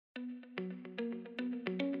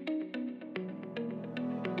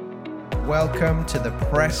welcome to the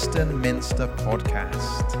Preston Minster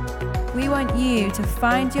Podcast. We want you to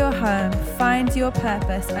find your home, find your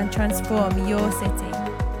purpose, and transform your city.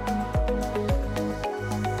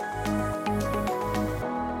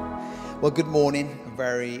 Well, good morning. A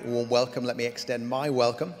very warm welcome. Let me extend my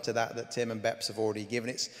welcome to that Tim and Beps have already given.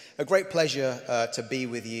 It's a great pleasure to be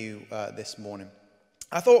with you this morning.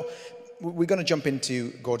 I thought we're going to jump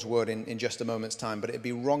into God's Word in just a moment's time, but it'd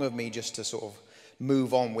be wrong of me just to sort of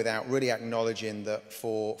move on without really acknowledging that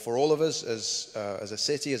for all of us as a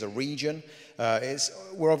city, as a region,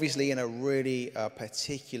 we're obviously in a really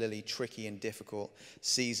particularly tricky and difficult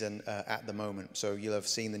season at the moment. So you'll have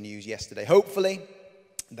seen the news yesterday, hopefully,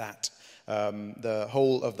 that the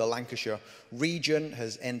whole of the Lancashire region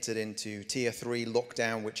has entered into Tier 3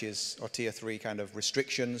 lockdown, or Tier 3 kind of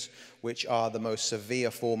restrictions, which are the most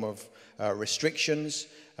severe form of restrictions.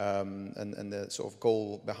 And the sort of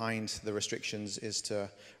goal behind the restrictions is to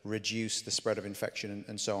reduce the spread of infection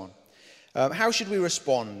and so on. How should we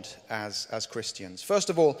respond as Christians? First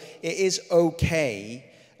of all, it is okay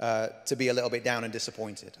to be a little bit down and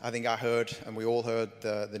disappointed. I think I heard, and we all heard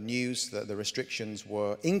the news that the restrictions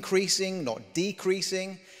were increasing, not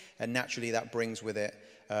decreasing, and naturally that brings with it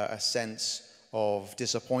a sense of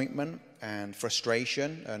disappointment and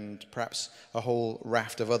frustration and perhaps a whole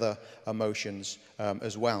raft of other emotions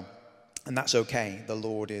as well. And that's okay. The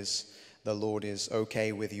Lord is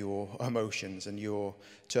okay with your emotions and your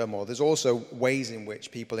turmoil. There's also ways in which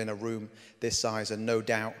people in a room this size are no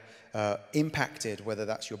doubt impacted, whether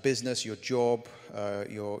that's your business, your job,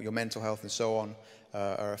 your mental health and so on,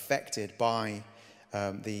 are affected by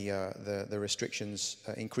the restrictions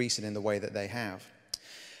increasing in the way that they have.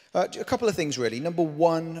 A couple of things really. Number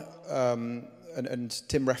one, and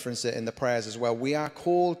Tim referenced it in the prayers as well, we are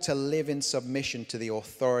called to live in submission to the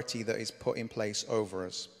authority that is put in place over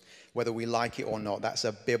us, whether we like it or not. That's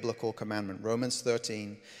a biblical commandment. Romans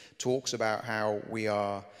 13 talks about how we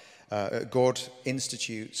are, God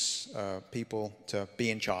institutes people to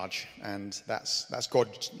be in charge, and that's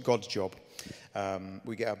God's job.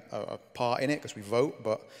 We get a part in it because we vote,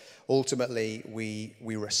 but ultimately we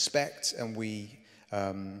respect and we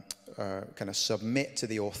kind of submit to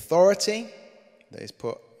the authority that is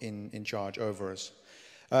put in charge over us.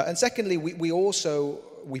 And secondly, we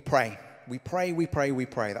pray. We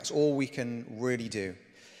pray. That's all we can really do.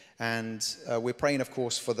 And we're praying, of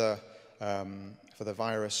course, for the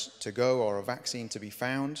virus to go or a vaccine to be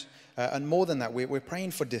found. And more than that, we're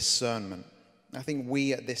praying for discernment. I think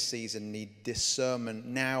we at this season need discernment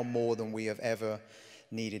now more than we have ever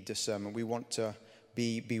needed discernment. We want to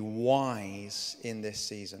be wise in this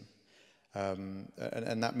season.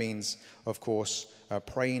 And that means, of course,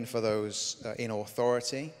 praying for those in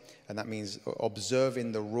authority. And that means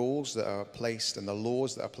observing the rules that are placed and the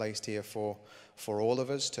laws that are placed here for all of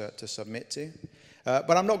us to submit to.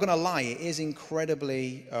 But I'm not going to lie, it is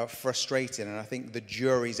incredibly frustrating. And I think the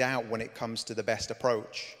jury's out when it comes to the best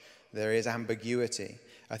approach. There is ambiguity.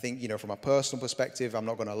 I think, from a personal perspective, I'm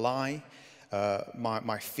not going to lie.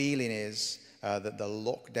 My feeling is that the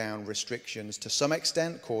lockdown restrictions to some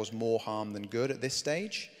extent cause more harm than good at this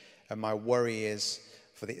stage. And my worry is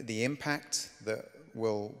for the impact that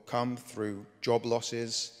will come through job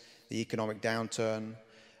losses, the economic downturn,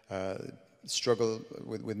 struggle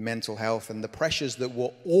with mental health, and the pressures that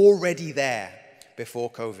were already there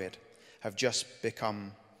before COVID have just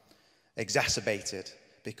become exacerbated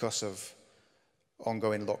because of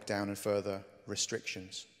ongoing lockdown and further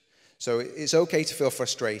restrictions. So it's okay to feel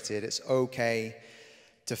frustrated. It's okay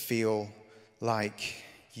to feel like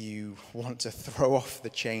you want to throw off the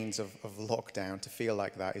chains of lockdown. To feel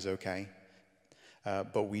like that is okay.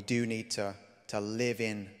 But we do need to live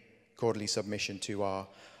in godly submission to our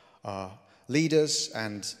leaders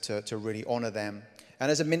and to really honor them. And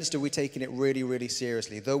as a minister, we're taking it really, really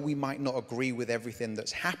seriously. Though we might not agree with everything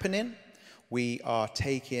that's happening, we are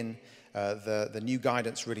taking the new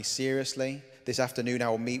guidance really seriously. This afternoon, I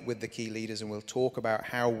will meet with the key leaders and we'll talk about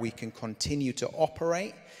how we can continue to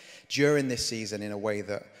operate during this season in a way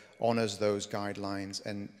that honors those guidelines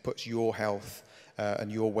and puts your health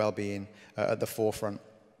and your well-being at the forefront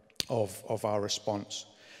of our response.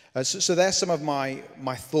 So there's some of my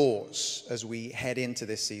thoughts as we head into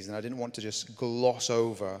this season. I didn't want to just gloss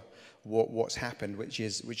over what's happened, which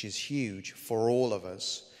is huge for all of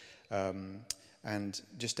us. And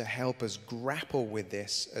just to help us grapple with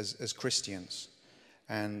this as Christians.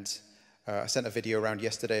 And I sent a video around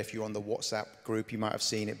yesterday. If you're on the WhatsApp group, you might have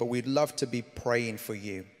seen it. But we'd love to be praying for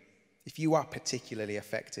you. If you are particularly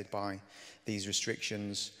affected by these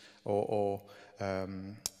restrictions or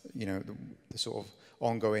the sort of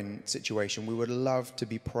ongoing situation, we would love to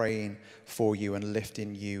be praying for you and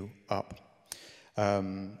lifting you up.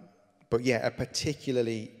 But yeah, a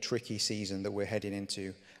particularly tricky season that we're heading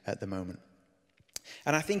into at the moment.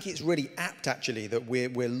 And I think it's really apt, actually, that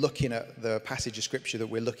we're looking at the passage of Scripture that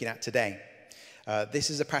we're looking at today. This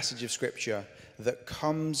is a passage of Scripture that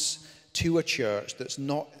comes to a church that's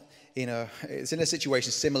it's in a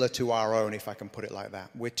situation similar to our own, if I can put it like that.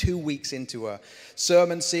 We're 2 weeks into a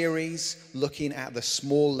sermon series looking at the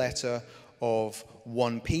small letter of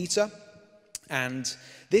 1 Peter. And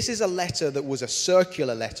this is a letter that was a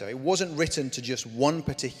circular letter. It wasn't written to just one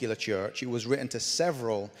particular church. It was written to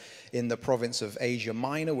several in the province of Asia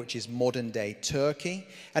Minor, which is modern-day Turkey.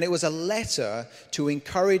 And it was a letter to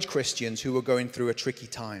encourage Christians who were going through a tricky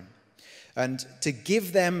time and to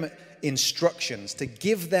give them instructions, to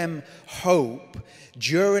give them hope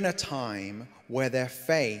during a time where their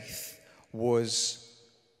faith was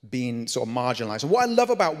being sort of marginalized. And what I love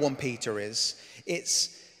about 1 Peter is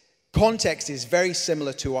its context is very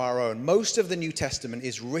similar to our own. Most of the New Testament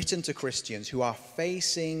is written to Christians who are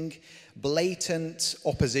facing blatant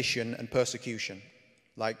opposition and persecution.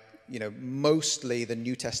 Mostly the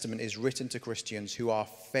New Testament is written to Christians who are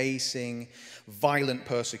facing violent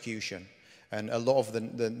persecution. And a lot of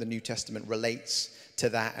the New Testament relates to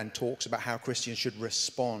that and talks about how Christians should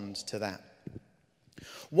respond to that.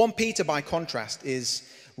 1 Peter, by contrast, is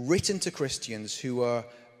written to Christians who are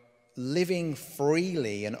living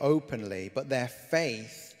freely and openly, but their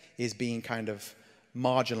faith is being kind of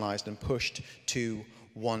marginalized and pushed to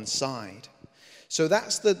one side. So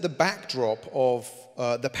that's the backdrop of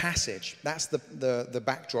the passage. That's the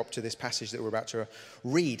backdrop to this passage that we're about to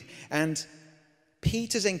read. And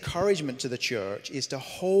Peter's encouragement to the church is to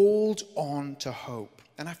hold on to hope.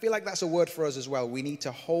 And I feel like that's a word for us as well. We need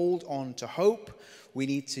to hold on to hope. We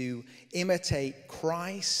need to imitate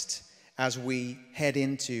Christ as we head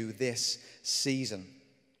into this season.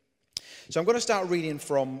 So I'm going to start reading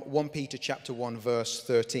from 1 Peter chapter 1, verse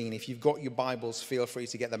 13. If you've got your Bibles, feel free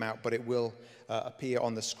to get them out, but it will appear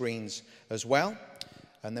on the screens as well.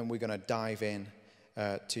 And then we're going to dive in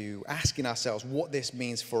to asking ourselves what this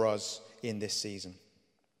means for us in this season.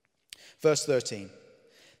 Verse 13.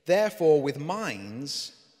 Therefore, with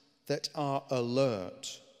minds that are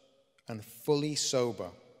alert and fully sober,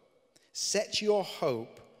 set your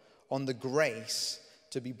hope on the grace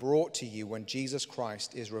to be brought to you when Jesus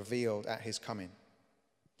Christ is revealed at his coming.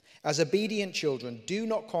 As obedient children, do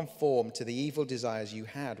not conform to the evil desires you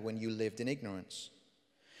had when you lived in ignorance.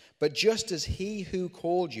 But just as he who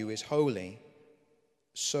called you is holy,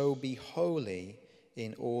 so be holy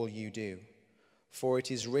in all you do. For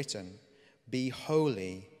it is written, be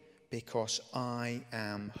holy because I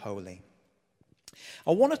am holy.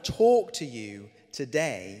 I want to talk to you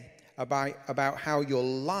today about how your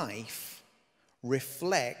life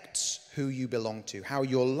reflects who you belong to, how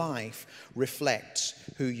your life reflects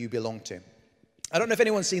who you belong to. I don't know if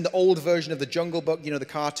anyone's seen the old version of the Jungle Book, the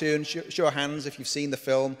cartoon. Show of hands if you've seen the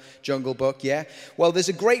film Jungle Book, yeah? Well, there's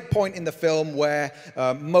a great point in the film where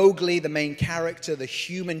Mowgli, the main character, the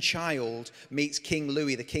human child, meets King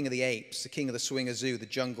Louie, the king of the apes, the king of the Swinger Zoo, the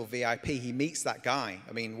jungle VIP. He meets that guy.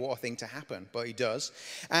 I mean, what a thing to happen, but he does.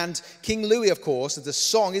 And King Louie, of course, there's a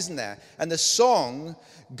song, isn't there? And the song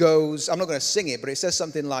goes, I'm not going to sing it, but it says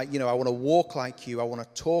something like, I want to walk like you, I want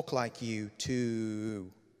to talk like you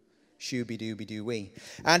too. Shooby-dooby-doo-wee.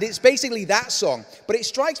 And it's basically that song. But it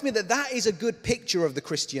strikes me that is a good picture of the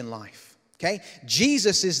Christian life. Okay?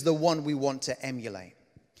 Jesus is the one we want to emulate.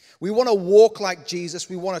 We want to walk like Jesus.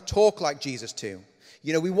 We want to talk like Jesus too.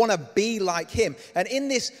 We want to be like him. And in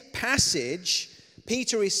this passage,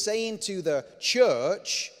 Peter is saying to the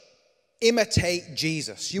church, imitate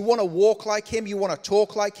Jesus. You want to walk like him. You want to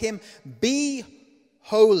talk like him. Be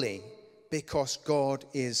holy because God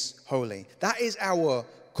is holy. That is our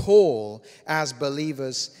call as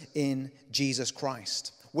believers in Jesus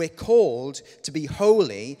Christ. We're called to be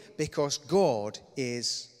holy because God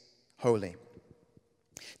is holy.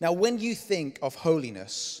 Now, when you think of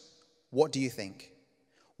holiness, what do you think?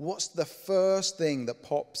 What's the first thing that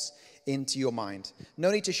pops into your mind? No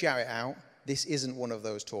need to shout it out. This isn't one of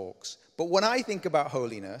those talks. But when I think about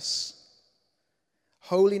holiness,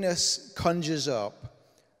 holiness conjures up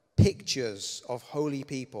pictures of holy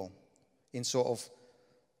people in sort of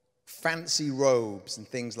fancy robes and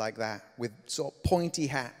things like that, with sort of pointy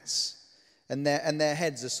hats, and their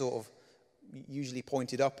heads are sort of usually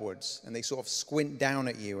pointed upwards, and they sort of squint down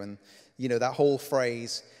at you, and that whole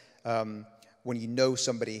phrase, when you know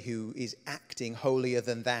somebody who is acting holier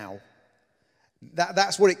than thou,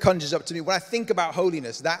 that's what it conjures up to me. When I think about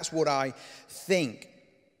holiness, that's what I think.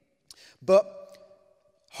 But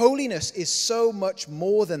Holiness is so much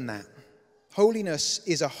more than that. Holiness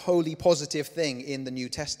is a wholly positive thing in the New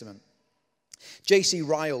Testament. J.C.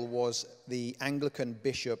 Ryle was the Anglican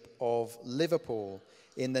Bishop of Liverpool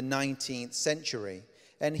in the 19th century,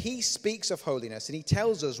 and he speaks of holiness, and he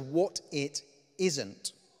tells us what it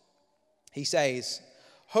isn't. He says,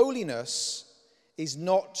 holiness is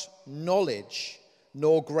not knowledge,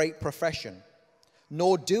 nor great profession,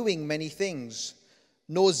 nor doing many things,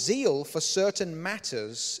 nor zeal for certain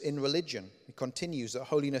matters in religion. He continues that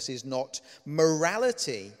holiness is not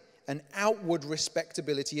morality and outward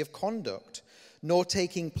respectability of conduct, nor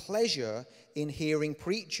taking pleasure in hearing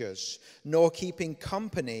preachers, nor keeping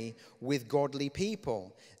company with godly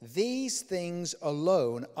people. These things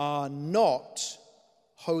alone are not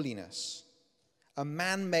holiness. A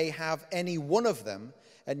man may have any one of them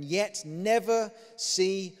and yet never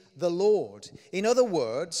see the Lord. In other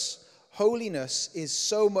words, holiness is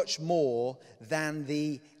so much more than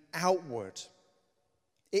the outward.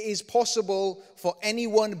 It is possible for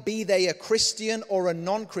anyone, be they a Christian or a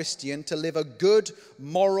non-Christian, to live a good,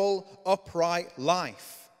 moral, upright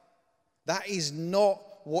life. That is not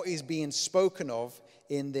what is being spoken of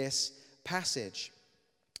in this passage.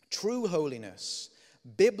 True holiness,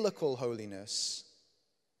 biblical holiness,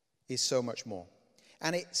 is so much more.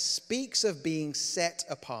 And it speaks of being set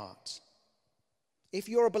apart. If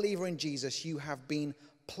you're a believer in Jesus, you have been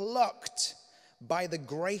plucked by the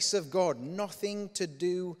grace of God. Nothing to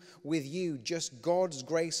do with you, just God's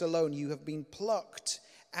grace alone. You have been plucked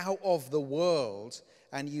out of the world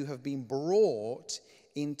and you have been brought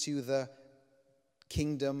into the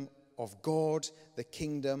kingdom of God, the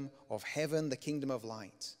kingdom of heaven, the kingdom of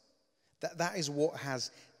light. That is what has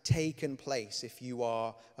taken place if you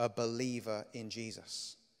are a believer in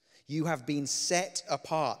Jesus. You have been set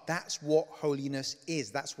apart. That's what holiness is.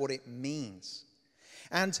 That's what it means.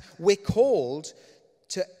 And we're called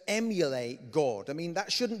to emulate God. I mean,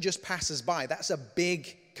 that shouldn't just pass us by. That's a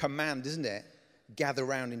big command, isn't it? Gather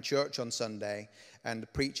around in church on Sunday and the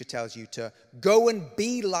preacher tells you to go and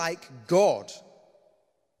be like God.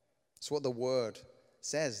 That's what the word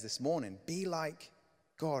says this morning. Be like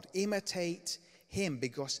God. Imitate him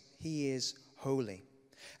because he is holy.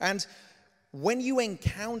 And when you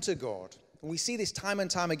encounter God, and we see this time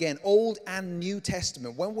and time again, Old and New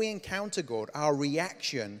Testament, when we encounter God, our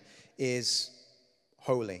reaction is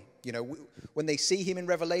holy. You know, when they see him in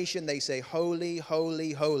Revelation, they say, holy,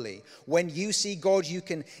 holy, holy. When you see God, you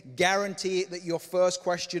can guarantee it that your first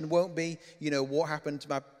question won't be, you know, what happened to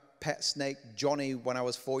my pet snake, Johnny, when I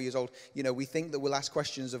was 4 years old? You know, we think that we'll ask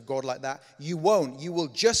questions of God like that. You won't. You will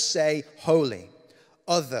just say holy,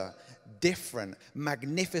 other, different,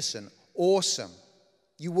 magnificent, awesome.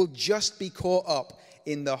 You will just be caught up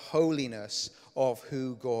in the holiness of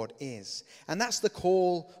who God is. And that's the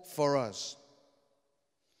call for us.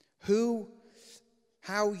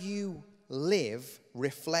 How you live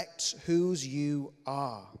reflects whose you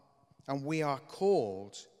are. And we are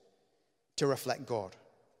called to reflect God.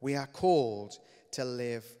 We are called to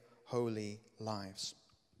live holy lives.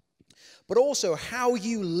 But also, how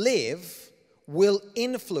you live will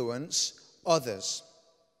influence others.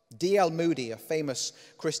 D.L. Moody, a famous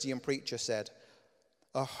Christian preacher, said,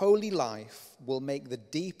 "A holy life will make the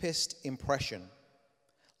deepest impression.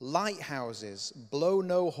 Lighthouses blow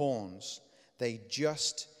no horns, they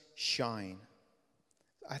just shine."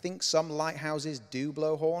 I think some lighthouses do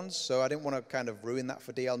blow horns, so I didn't want to kind of ruin that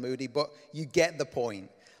for D.L. Moody, but you get the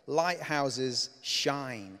point. Lighthouses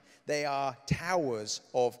shine. They are towers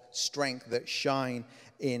of strength that shine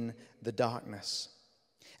in the darkness.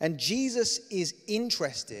 And Jesus is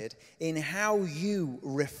interested in how you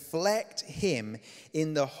reflect him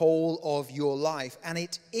in the whole of your life. And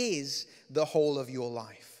it is the whole of your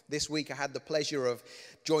life. This week I had the pleasure of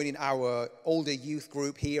joining our older youth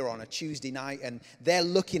group here on a Tuesday night. And they're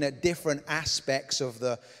looking at different aspects of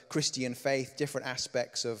the Christian faith, different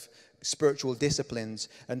aspects of spiritual disciplines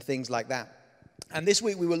and things like that. And this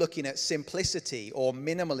week we were looking at simplicity or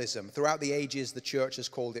minimalism. Throughout the ages, the church has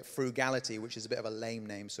called it frugality, which is a bit of a lame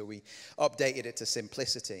name, so we updated it to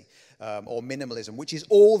simplicity or minimalism, which is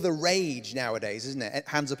all the rage nowadays, isn't it?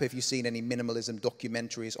 Hands up if you've seen any minimalism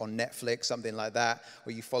documentaries on Netflix, something like that,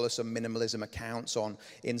 or you follow some minimalism accounts on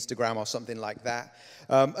Instagram or something like that.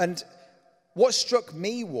 And what struck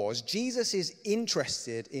me was Jesus is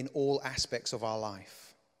interested in all aspects of our life.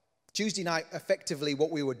 Tuesday night, effectively,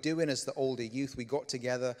 what we were doing as the older youth, we got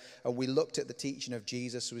together and we looked at the teaching of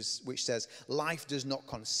Jesus, which says, life does not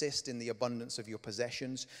consist in the abundance of your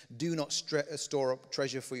possessions. Do not store up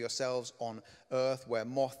treasure for yourselves on earth where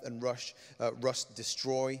moth and rust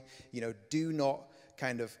destroy. You know, do not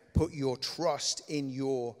kind of put your trust in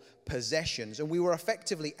your possessions. And we were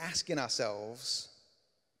effectively asking ourselves,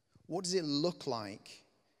 what does it look like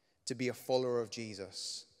to be a follower of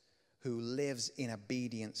Jesus who lives in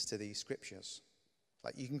obedience to these scriptures?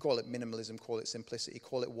 Like, you can call it minimalism, call it simplicity,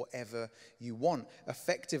 call it whatever you want.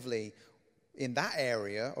 Effectively, in that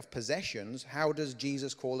area of possessions, how does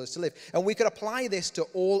Jesus call us to live? And we could apply this to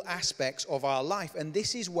all aspects of our life. And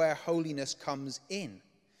this is where holiness comes in.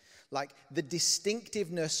 Like, the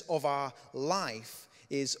distinctiveness of our life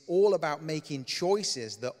is all about making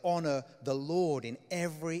choices that honor the Lord in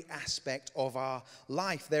every aspect of our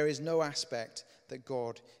life. There is no aspect that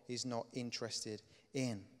God is not interested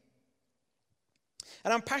in.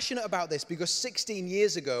 And I'm passionate about this because 16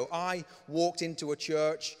 years ago, I walked into a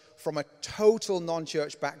church from a total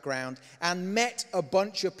non-church background and met a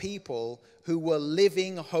bunch of people who were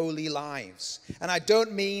living holy lives. And I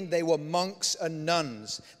don't mean they were monks and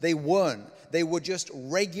nuns. They weren't. They were just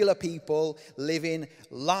regular people living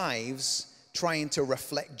lives trying to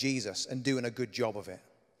reflect Jesus and doing a good job of it.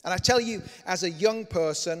 And I tell you, as a young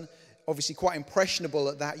person, obviously quite impressionable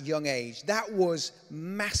at that young age, that was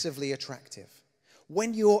massively attractive.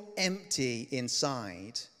 When you're empty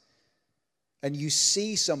inside and you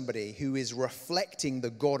see somebody who is reflecting the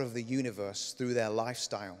God of the universe through their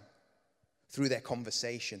lifestyle, through their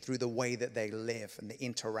conversation, through the way that they live and they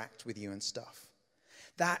interact with you and stuff,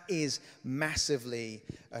 that is massively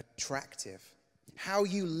attractive. How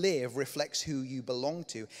you live reflects who you belong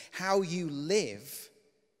to. How you live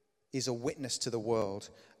is a witness to the world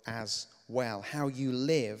as well. How you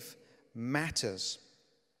live matters.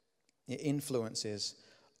 It influences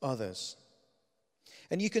others.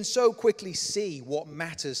 And you can so quickly see what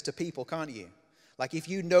matters to people, can't you? Like, if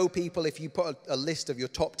you know people, if you put a list of your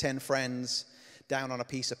top 10 friends down on a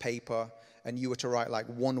piece of paper and you were to write like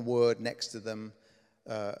one word next to them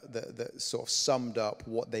that sort of summed up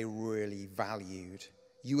what they really valued,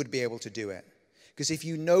 you would be able to do it. Because if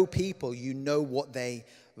you know people, you know what they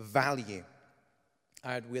value.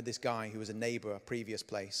 We had this guy who was a neighbor, a previous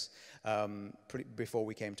place, before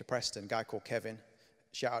we came to Preston, a guy called Kevin.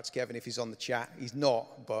 Shout out to Kevin if he's on the chat. He's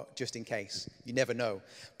not, but just in case. You never know.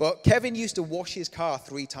 But Kevin used to wash his car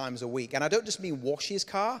 3 times a week. And I don't just mean wash his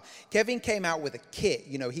car. Kevin came out with a kit.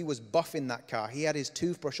 You know, he was buffing that car. He had his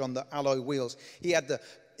toothbrush on the alloy wheels. He had the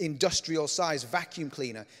industrial size vacuum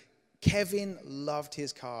cleaner. Kevin loved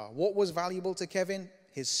his car. What was valuable to Kevin?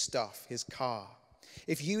 His stuff, his car.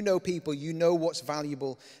 If you know people, you know what's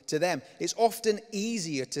valuable to them. It's often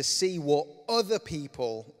easier to see what other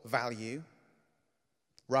people value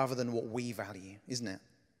rather than what we value, isn't it?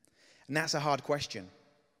 And that's a hard question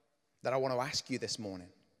that I want to ask you this morning.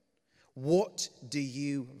 What do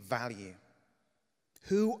you value?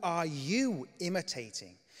 Who are you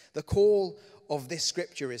imitating? The call of this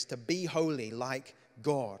scripture is to be holy like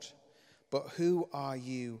God. But who are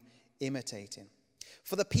you imitating?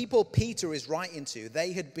 For the people Peter is writing to,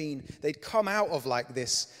 they'd come out of like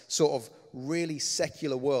this sort of really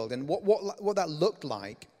secular world. And what that looked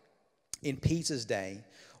like in Peter's day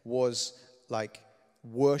was like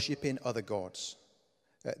worshiping other gods.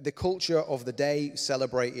 The culture of the day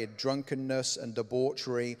celebrated drunkenness and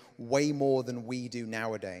debauchery way more than we do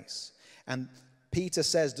nowadays. And Peter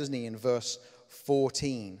says, doesn't he, in verse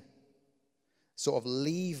 14, sort of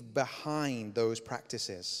leave behind those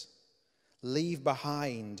practices. Leave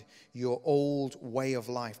behind your old way of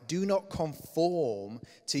life. Do not conform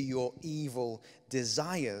to your evil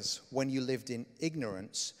desires when you lived in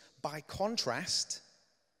ignorance. By contrast,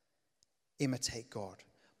 imitate God.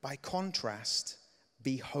 By contrast,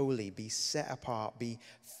 be holy, be set apart, be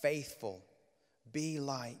faithful, be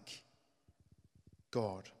like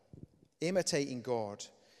God. Imitating God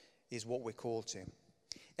is what we're called to.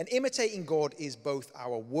 And imitating God is both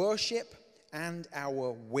our worship and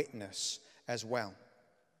our witness as well.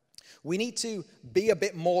 We need to be a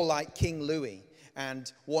bit more like King Louis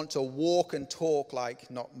and want to walk and talk like,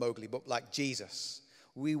 not Mowgli, but like Jesus.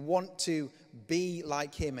 We want to be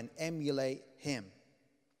like him and emulate him.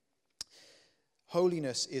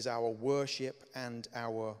 Holiness is our worship and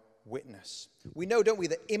our witness. We know, don't we,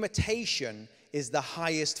 that imitation is the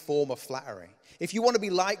highest form of flattery. If you want to be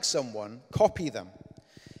like someone, copy them.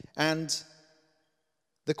 And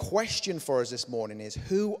the question for us this morning is,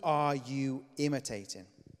 who are you imitating?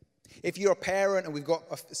 If you're a parent, and we've got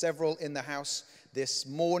several in the house this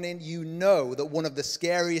morning, you know that one of the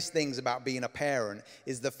scariest things about being a parent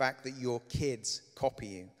is the fact that your kids copy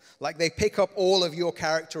you. Like, they pick up all of your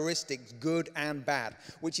characteristics, good and bad,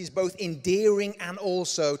 which is both endearing and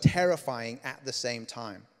also terrifying at the same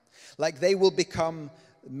time. Like, they will become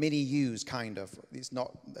mini yous, kind of. It's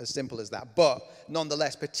not as simple as that. But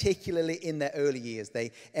nonetheless, particularly in their early years,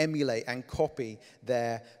 they emulate and copy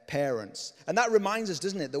their parents. And that reminds us,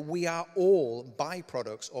 doesn't it, that we are all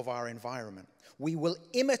byproducts of our environment. We will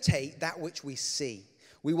imitate that which we see.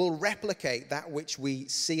 We will replicate that which we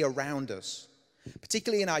see around us.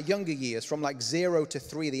 Particularly in our younger years, from like 0 to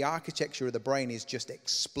 3, the architecture of the brain is just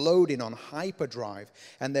exploding on hyperdrive,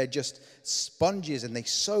 and they're just sponges, and they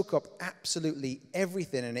soak up absolutely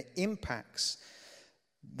everything, and it impacts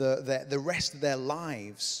the rest of their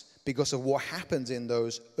lives because of what happens in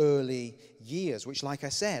those early years, which, like I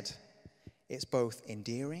said, it's both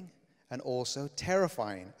endearing and also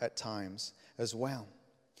terrifying at times as well.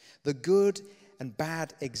 The good and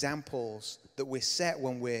bad examples that we're set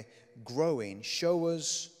when we're growing show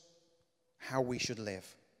us how we should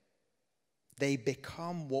live. They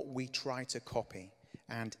become what we try to copy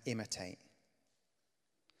and imitate.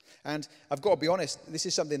 And I've got to be honest, this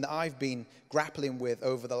is something that I've been grappling with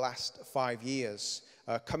over the last 5 years,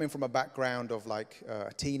 coming from a background of like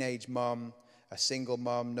a teenage mum, a single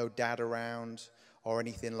mum, no dad around or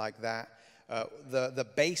anything like that. The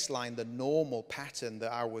baseline, the normal pattern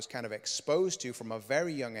that I was kind of exposed to from a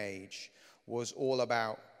very young age was all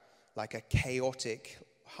about like a chaotic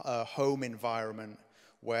home environment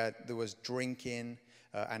where there was drinking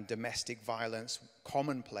and domestic violence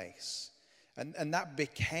commonplace. And that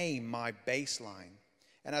became my baseline.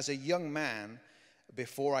 And as a young man,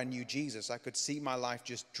 before I knew Jesus, I could see my life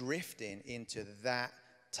just drifting into that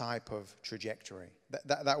type of trajectory.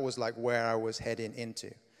 That was like where I was heading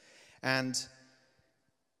into. And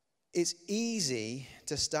it's easy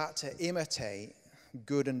to start to imitate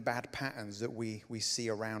good and bad patterns that we see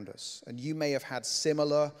around us. And you may have had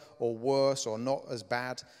similar or worse or not as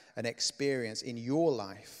bad an experience in your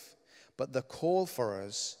life. But the call for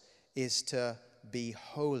us is to be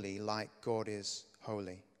holy like God is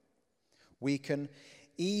holy. We can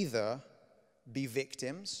either be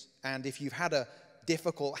victims, and if you've had a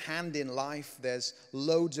difficult hand in life, there's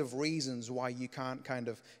loads of reasons why you can't kind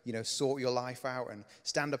of, sort your life out and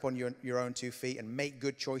stand up on your own 2 feet and make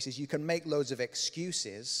good choices. You can make loads of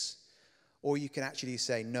excuses, or you can actually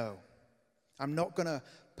say, no, I'm not going to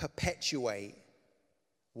perpetuate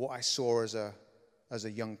what I saw as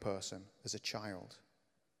a young person, as a child,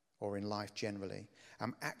 or in life generally.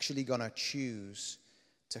 I'm actually going to choose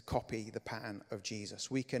to copy the pattern of Jesus.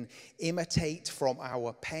 We can imitate from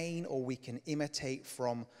our pain, or we can imitate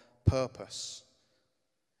from purpose.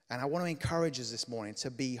 And I want to encourage us this morning to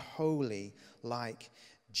be holy like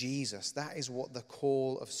Jesus. That is what the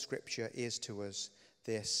call of Scripture is to us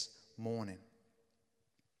this morning.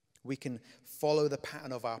 We can follow the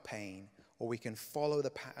pattern of our pain, or we can follow the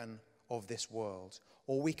pattern of this world,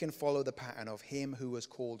 or we can follow the pattern of Him who has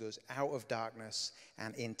called us out of darkness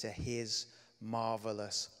and into His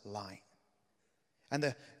marvelous light. And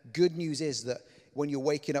the good news is that when you're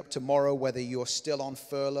waking up tomorrow, whether you're still on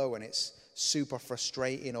furlough and it's super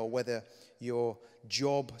frustrating, or whether your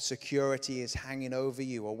job security is hanging over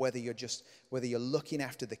you, or whether you're looking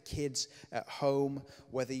after the kids at home,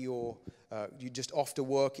 whether you're just off to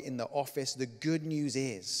work in the office, the good news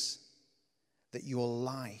is that your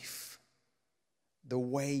life, the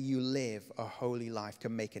way you live a holy life,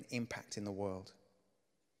 can make an impact in the world.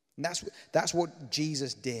 And that's what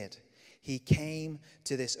Jesus did. He came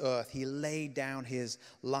to this earth. He laid down his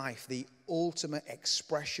life, the ultimate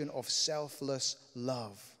expression of selfless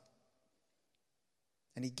love.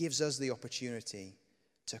 And he gives us the opportunity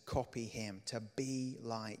to copy him, to be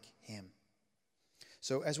like him.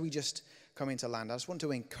 So as we just come into land, I just want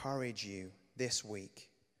to encourage you this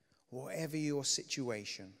week, whatever your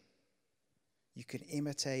situation, you can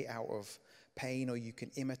imitate out of pain, or you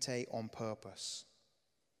can imitate on purpose.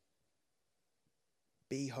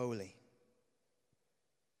 Be holy,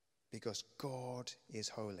 because God is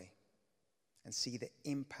holy, and see the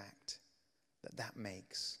impact that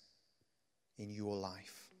makes in your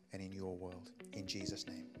life and in your world. In Jesus'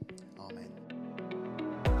 name, amen.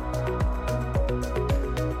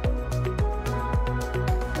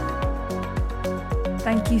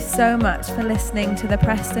 Thank you so much for listening to the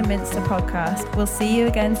Preston Minster podcast. We'll see you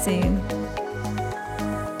again soon.